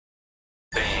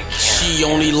She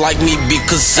only like me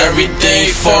because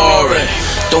everything foreign.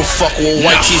 Don't fuck with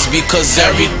white tees because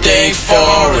everything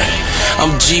foreign.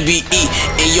 I'm GBE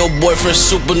and your boyfriend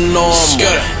super normal.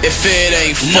 If it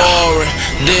ain't foreign,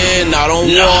 then I don't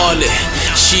want it.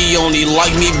 She only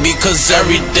like me because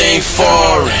everything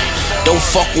foreign. Don't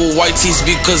fuck with white tees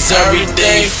because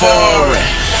everything foreign.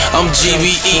 I'm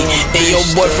GBE and your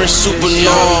boyfriend super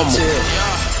normal.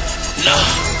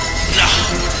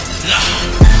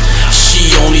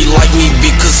 She only like me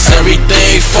because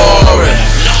everything foreign.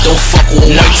 Don't fuck with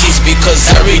white tees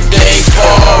because everything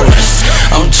foreign.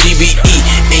 I'm GBE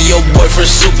and your boyfriend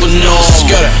super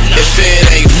normal. If it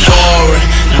ain't foreign,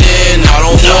 then I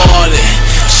don't want it.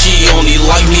 She only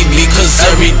like me because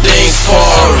everything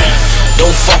foreign.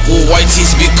 Don't fuck with white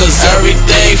tees because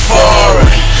everything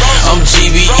foreign. I'm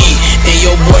GBE and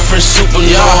your boyfriend super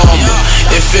normal.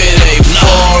 If it ain't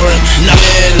foreign,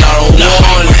 then I don't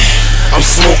want it. I'm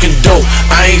smoking dope,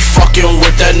 I ain't fucking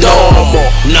with that normal.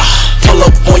 Pull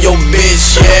up on your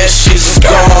bitch, yeah, she's a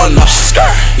goner.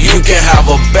 You can have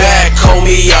a bag,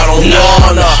 homie, I don't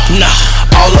wanna.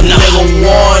 All a nigga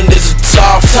want is a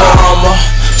top farmer.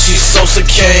 She Sosa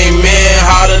came in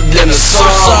hotter than the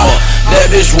summer.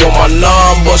 That bitch want my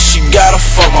number, she gotta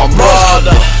fuck my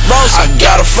brother. I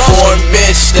got a foreign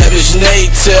bitch, that bitch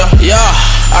native.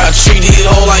 I treat these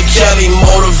hoes like Kelly,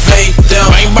 motivate them.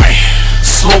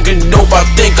 Smoking dope, I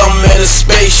think I'm in a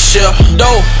spaceship.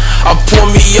 I pour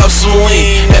me up some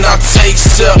lean and I take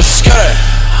sips.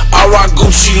 I rock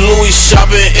Gucci, Louis, shop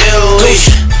in Italy.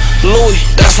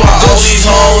 That's why all these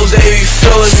hoes, they be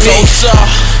feeling me.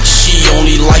 She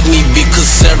only like me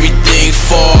because everything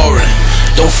foreign.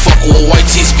 Don't fuck with white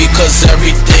tees because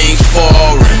everything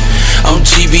foreign. I'm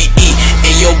GBE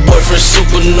and your boyfriend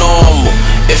super normal.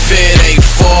 If it ain't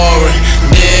foreign,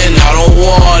 then I don't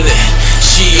want it.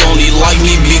 She only like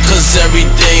me because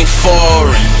everything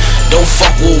foreign. Don't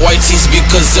fuck with white tees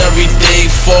because everything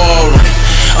foreign.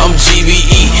 I'm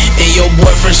GBE and your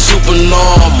boyfriend super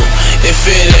normal. If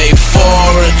it ain't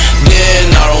foreign,